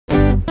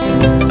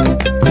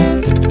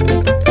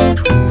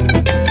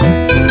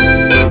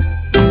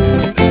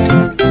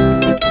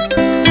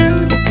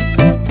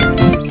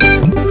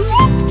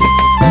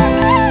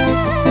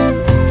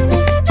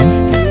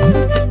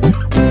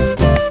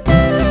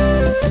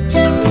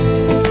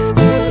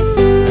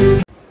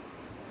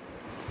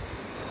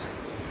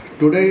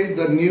Today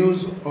the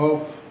news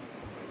of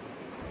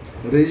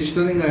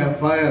registering a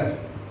FIR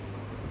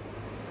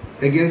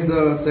against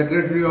the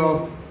Secretary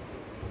of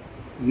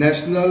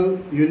National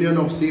Union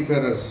of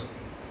Seafarers,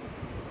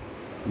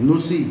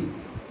 NSUI,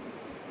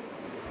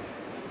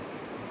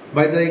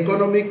 by the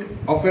Economic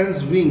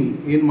Offence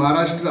Wing in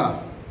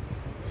Maharashtra.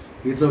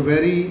 It's a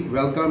very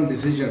welcome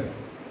decision.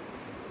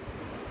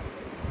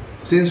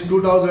 Since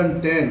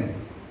 2010,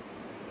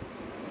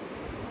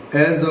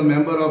 as a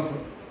member of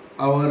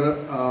our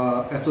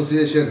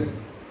association,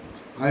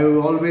 I have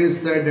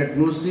always said that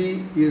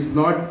NSUI is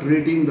not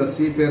treating the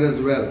seafarers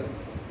well.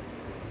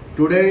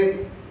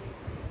 Today,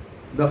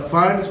 the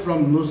funds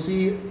from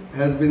NSUI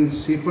has been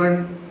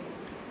siphoned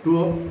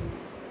to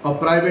a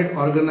private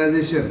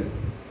organization.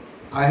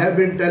 I have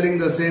been telling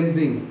the same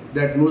thing,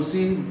 that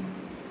NSUI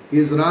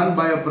is run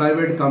by a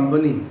private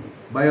company,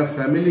 by a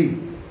family.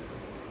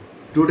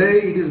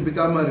 Today it has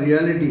become a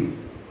reality.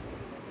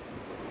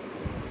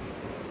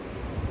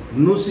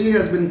 NSUI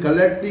has been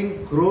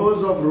collecting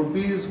crores of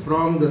rupees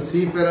from the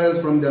seafarers,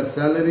 from their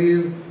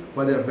salaries,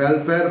 for their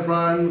welfare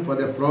fund, for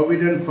their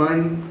provident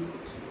fund,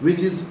 which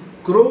is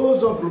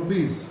crores of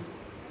rupees.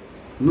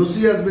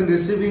 NSUI has been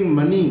receiving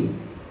money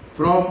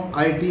from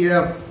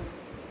ITF,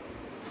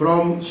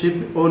 from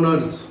ship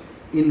owners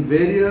in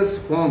various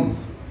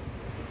forms.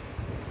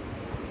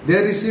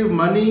 They receive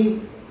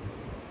money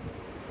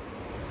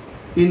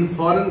in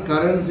foreign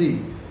currency,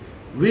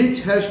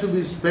 which has to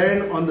be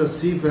spent on the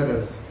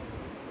seafarers.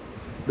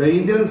 The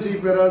Indian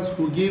seafarers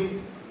who give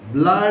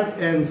blood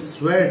and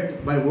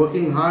sweat by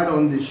working hard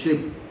on the ship.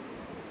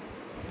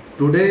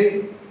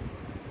 Today,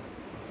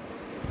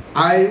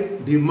 I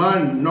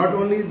demand not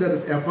only the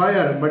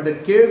FIR, but the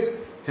case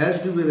has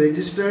to be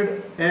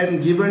registered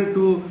and given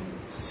to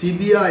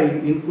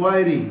CBI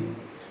inquiry,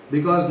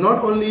 because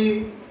not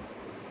only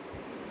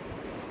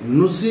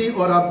NSUI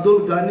or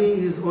Abdul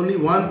Ghani is only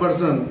one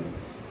person.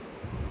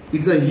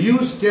 It's a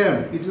huge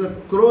scam. It's a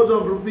crores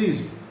of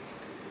rupees.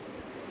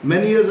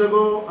 Many years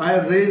ago, I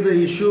have raised the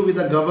issue with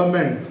the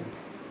government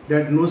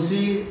that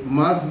NSUI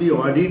must be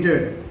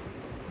audited,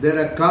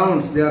 their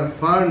accounts, their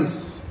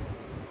funds,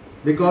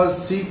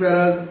 because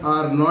seafarers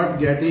are not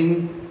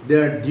getting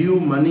their due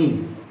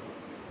money.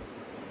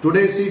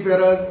 Today,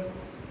 seafarers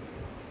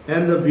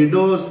and the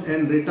widows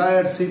and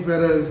retired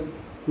seafarers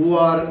who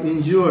are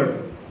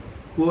injured,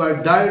 who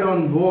have died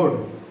on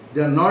board,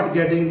 they are not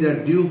getting their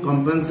due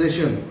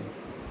compensation.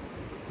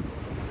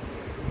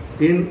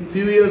 In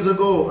few years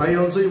ago, I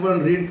also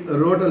even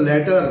wrote a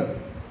letter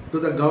to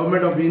the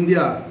government of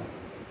India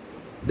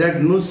that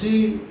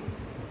NSUI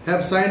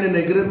have signed an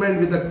agreement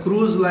with the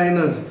cruise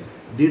liners,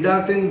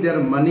 deducting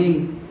their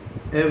money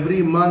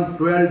every month,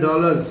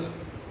 $12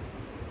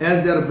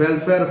 as their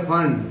welfare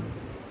fund.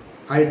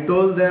 I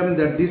told them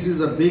that this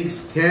is a big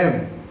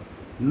scam.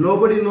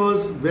 Nobody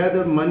knows where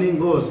the money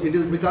goes. It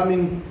is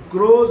becoming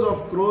crores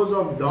of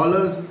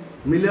dollars,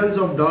 millions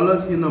of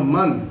dollars in a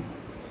month.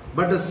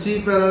 But the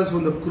seafarers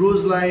from the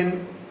cruise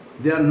line,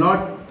 they are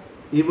not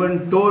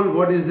even told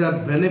what is their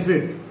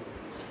benefit.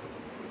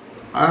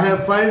 We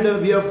have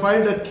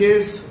filed a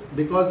case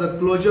because the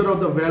closure of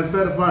the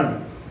welfare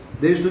fund,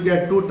 they used to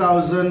get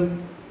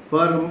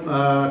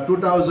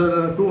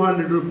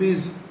 2,200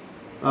 rupees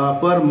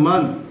per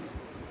month.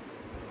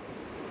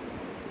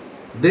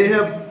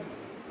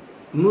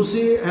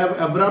 NSUI have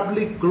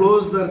abruptly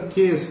closed their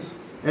case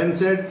and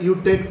said, you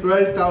take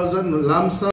 12,000 lump sum